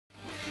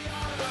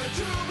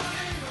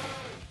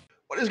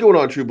What is going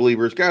on, true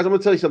believers? Guys, I'm going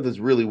to tell you something that's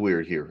really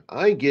weird here.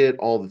 I get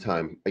all the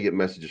time, I get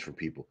messages from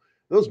people.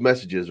 Those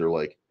messages are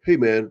like, hey,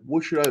 man,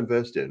 what should I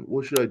invest in?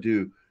 What should I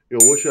do?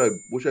 What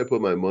should I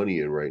put my money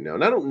in right now?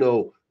 And I don't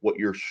know what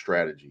your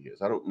strategy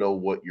is. I don't know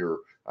what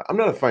I'm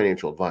not a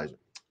financial advisor.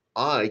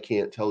 I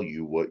can't tell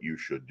you what you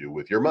should do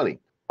with your money.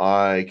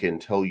 I can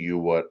tell you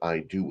what I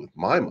do with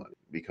my money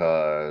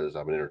because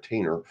I'm an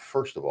entertainer,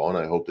 first of all, and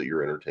I hope that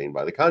you're entertained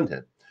by the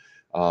content.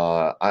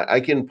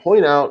 I can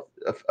point out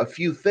a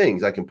few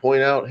things. I can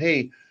point out,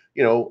 hey,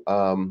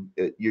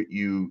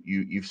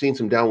 you've seen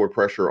some downward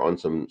pressure on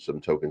some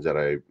tokens that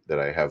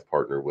I have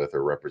partnered with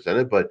or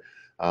represented, but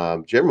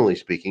generally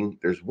speaking,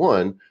 there's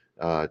one,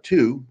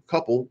 two,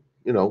 couple,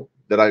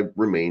 that I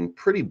remain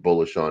pretty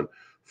bullish on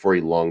for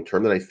a long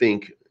term that I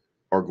think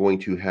are going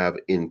to have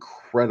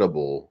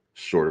incredible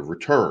sort of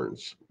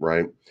returns,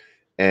 right?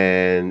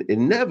 And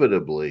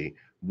inevitably,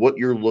 what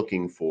you're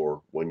looking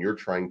for when you're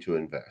trying to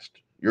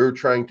invest, you're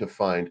trying to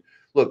find,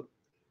 look,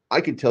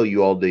 I could tell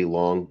you all day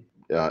long,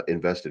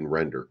 invest in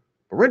Render.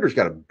 But Render's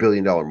got $1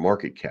 billion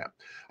market cap.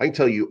 I can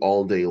tell you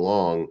all day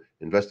long,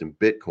 invest in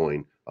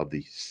Bitcoin of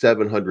the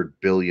 700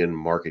 billion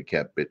market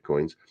cap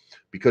Bitcoins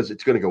because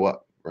it's going to go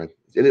up, right?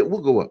 And it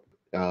will go up.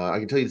 I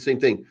can tell you the same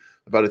thing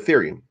about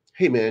Ethereum.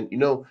 Hey, man,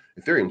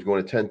 Ethereum's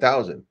going to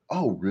 10,000.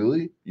 Oh,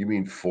 really? You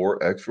mean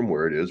 4x from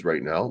where it is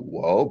right now?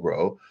 Whoa,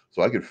 bro.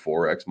 So I could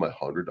 4x my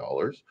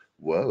 $100.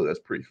 Whoa, that's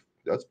pretty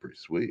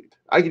sweet.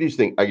 I could do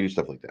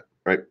stuff like that,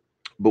 right?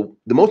 But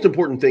the most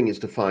important thing is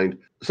to find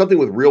something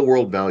with real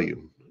world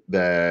value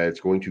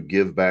that's going to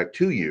give back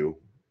to you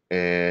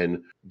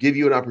and give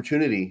you an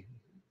opportunity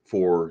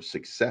for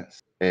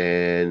success.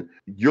 And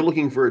you're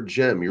looking for a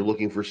gem, you're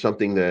looking for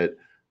something that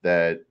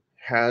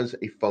has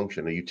a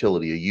function, a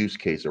utility, a use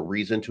case, a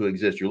reason to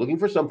exist. You're looking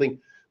for something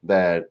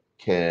that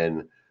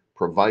can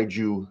provide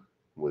you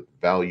with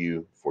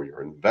value for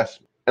your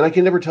investment. And I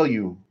can never tell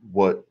you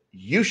what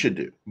you should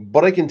do,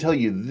 but I can tell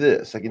you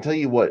this. I can tell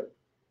you what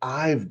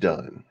I've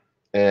done.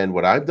 And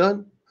what I've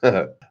done,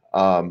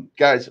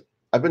 guys,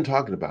 I've been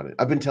talking about it.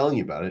 I've been telling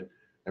you about it.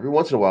 Every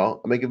once in a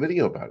while, I make a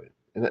video about it.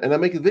 And I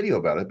make a video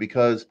about it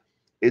because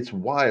it's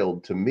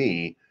wild to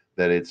me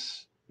that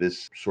it's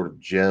this sort of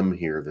gem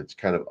here that's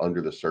kind of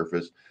under the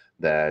surface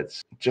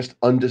that's just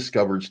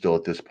undiscovered still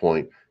at this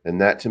point.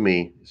 And that to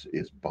me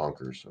is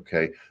bonkers.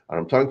 Okay. And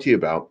I'm talking to you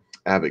about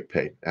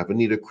AvidPay,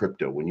 Avenida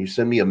Crypto. When you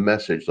send me a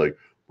message like,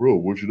 bro,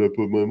 what should I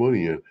put my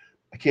money in?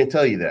 I can't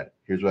tell you that.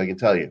 Here's what I can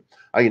tell you.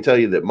 I can tell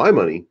you that my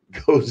money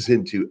goes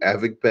into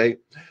AvidPay.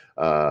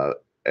 Uh,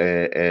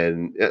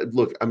 and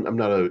look, I'm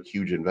not a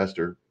huge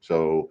investor,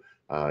 so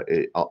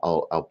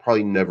I'll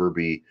probably never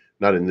be,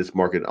 not in this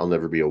market. I'll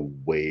never be a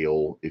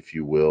whale, if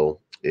you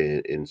will,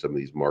 in some of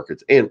these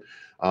markets. And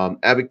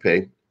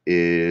AvidPay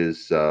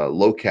is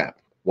low cap,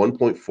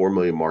 1.4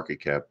 million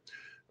market cap,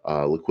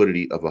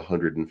 liquidity of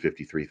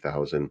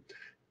 153,000,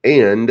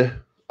 and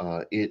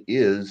it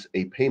is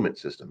a payment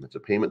system. It's a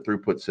payment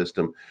throughput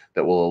system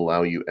that will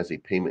allow you as a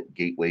payment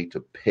gateway to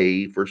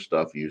pay for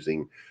stuff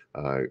using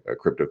a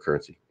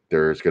cryptocurrency.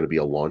 There's going to be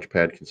a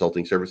Launchpad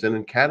consulting service and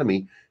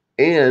academy,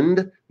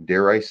 and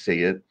dare I say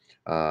it,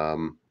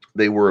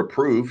 they were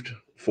approved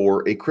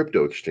for a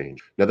crypto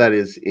exchange. Now that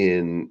is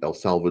in El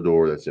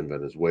Salvador, that's in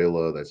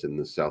Venezuela, that's in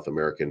the South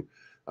American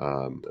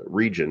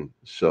region.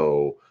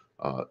 So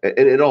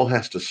and it all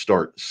has to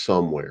start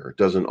somewhere. It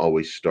doesn't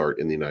always start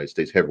in the United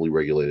States, heavily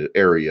regulated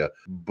area.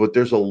 But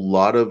there's a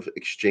lot of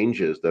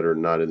exchanges that are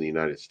not in the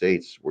United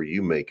States where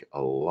you make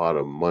a lot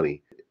of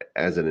money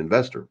as an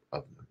investor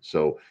of them.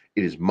 So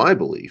it is my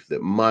belief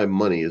that my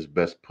money is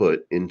best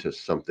put into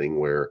something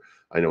where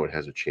I know it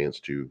has a chance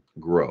to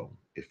grow,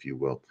 if you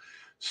will.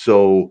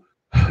 So,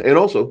 and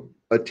also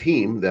a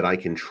team that I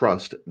can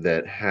trust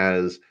that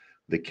has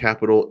the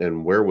capital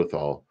and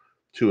wherewithal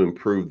to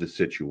improve the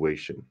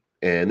situation.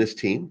 And this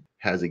team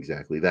has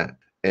exactly that.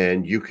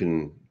 And you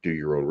can do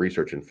your own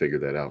research and figure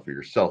that out for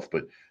yourself.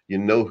 But you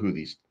know who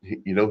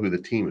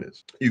the team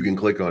is. You can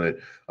click on it.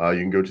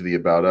 You can go to the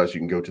About Us. You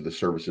can go to the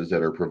services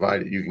that are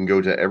provided. You can go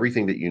to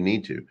everything that you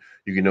need to.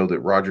 You can know that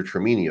Roger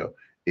Tremino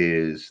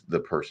is the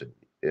person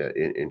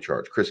in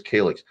charge. Chris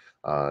Calix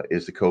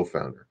is the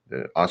co-founder.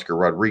 Oscar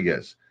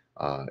Rodriguez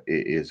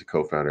is a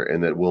co-founder,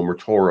 and that Wilmer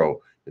Toro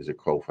is a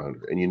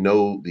co-founder. And you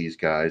know these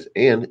guys,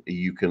 and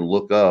you can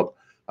look up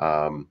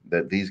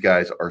that these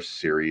guys are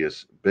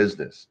serious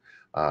business.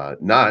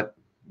 Not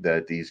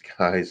that these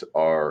guys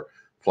are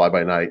fly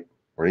by night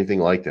or anything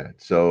like that.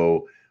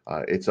 So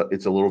it's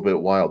a little bit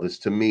wild. This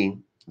to me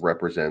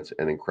represents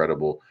an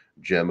incredible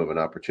gem of an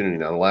opportunity.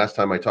 Now, the last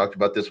time I talked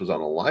about this was on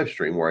a live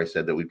stream where I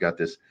said that we've got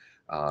this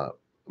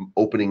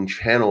opening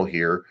channel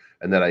here,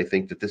 and that I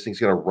think that this thing's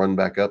going to run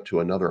back up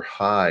to another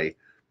high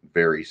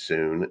very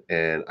soon.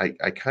 And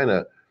I kind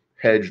of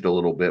hedged a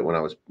little bit when I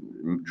was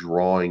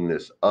drawing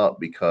this up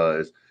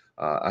because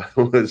I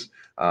was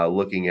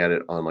looking at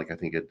it on I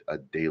think a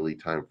daily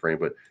time frame.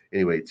 But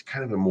anyway, it's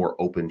kind of a more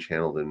open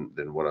channel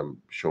than what I'm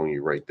showing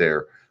you right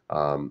there.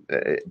 But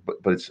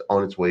it's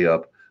on its way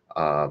up.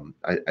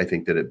 I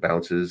think that it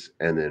bounces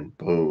and then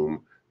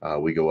boom,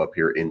 we go up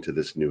here into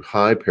this new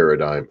high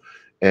paradigm,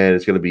 and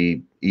it's going to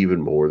be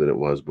even more than it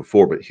was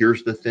before. But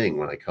here's the thing: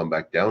 when I come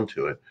back down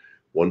to it,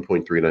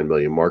 1.39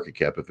 million market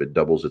cap. If it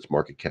doubles its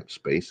market cap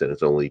space, and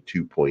it's only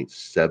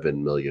 2.7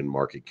 million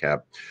market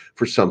cap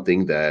for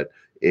something that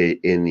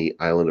in the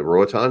island of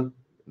Roatan,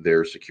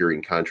 they're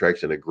securing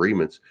contracts and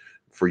agreements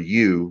for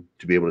you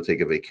to be able to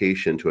take a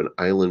vacation to an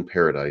island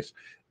paradise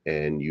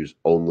and use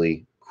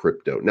only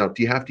crypto. Now,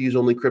 do you have to use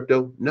only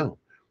crypto? No,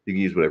 you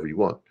can use whatever you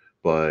want,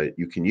 but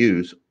you can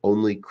use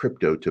only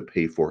crypto to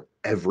pay for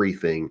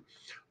everything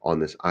on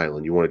this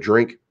island. You want to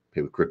drink?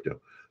 Pay with crypto.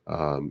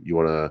 You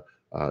want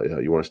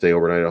to stay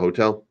overnight at a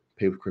hotel?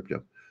 Pay with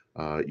crypto.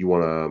 You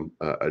want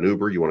an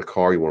Uber? You want a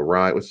car? You want a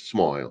ride? It's a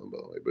small island, by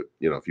the way, but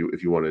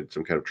if you wanted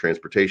some kind of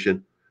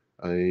transportation,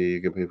 you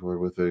can pay for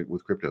it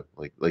with crypto.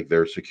 Like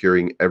they're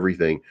securing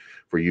everything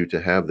for you to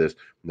have this.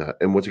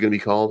 And what's it going to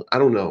be called? I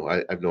don't know.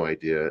 I have no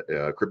idea.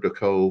 Crypto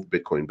Cove,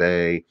 Bitcoin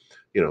Bay.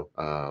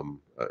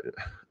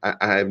 I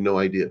have no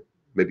idea.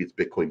 Maybe it's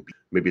Bitcoin.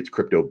 Maybe it's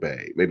Crypto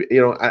Bay. Maybe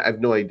I have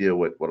no idea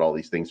what all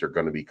these things are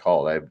going to be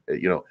called. I have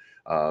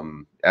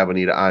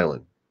Avenida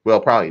Island. Well,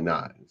 probably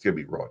not. It's going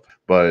to be wrong.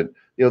 But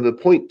the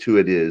point to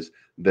it is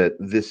that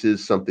this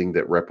is something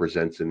that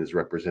represents and is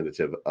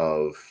representative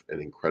of an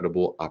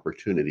incredible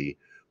opportunity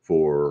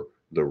for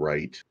the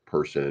right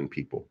person and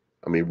people.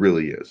 I mean,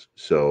 really is.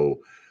 So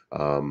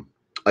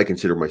I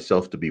consider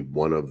myself to be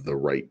one of the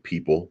right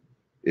people,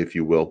 if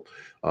you will,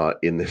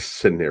 in this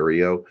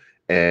scenario.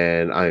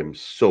 And I'm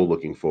so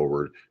looking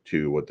forward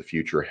to what the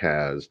future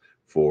has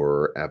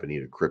for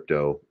Avenida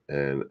Crypto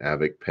and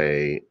Avic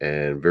Pay,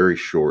 and very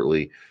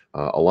shortly,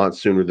 a lot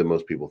sooner than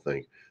most people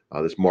think.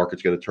 This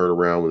market's going to turn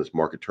around. When this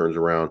market turns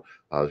around,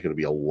 there's going to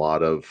be a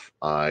lot of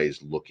eyes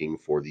looking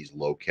for these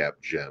low cap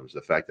gems.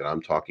 The fact that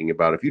I'm talking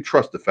about, if you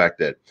trust the fact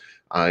that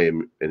I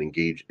am an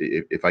engaged,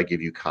 if I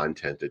give you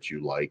content that you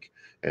like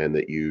and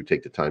that you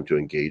take the time to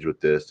engage with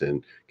this,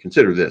 and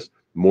consider this,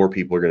 more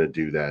people are going to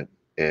do that,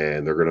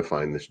 and they're going to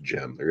find this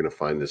gem. They're going to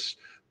find this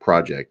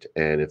project.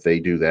 And if they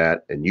do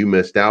that and you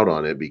missed out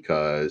on it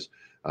because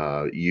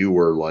you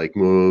were like, I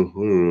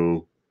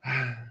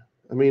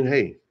mean,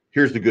 hey,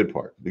 here's the good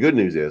part. The good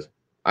news is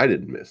I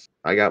didn't miss.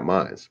 I got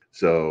mine.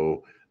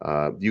 So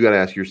you got to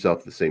ask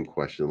yourself the same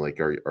question. Like,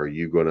 are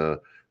you going to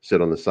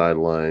sit on the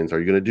sidelines? Are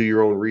you going to do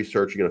your own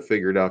research? You're going to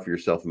figure it out for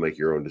yourself and make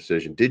your own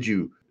decision. Did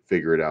you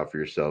figure it out for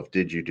yourself?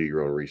 Did you do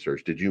your own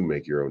research? Did you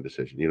make your own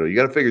decision? You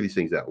got to figure these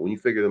things out. When you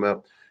figure them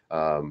out,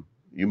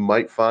 you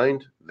might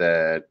find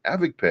that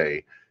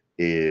AvicPay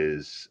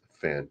is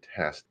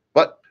fantastic.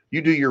 But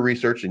you do your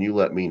research and you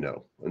let me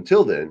know.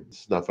 Until then,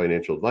 this is not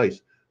financial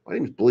advice. My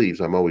name is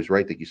Believes. I'm always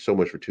right. Thank you so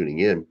much for tuning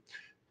in.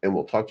 And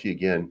we'll talk to you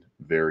again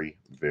very,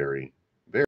 very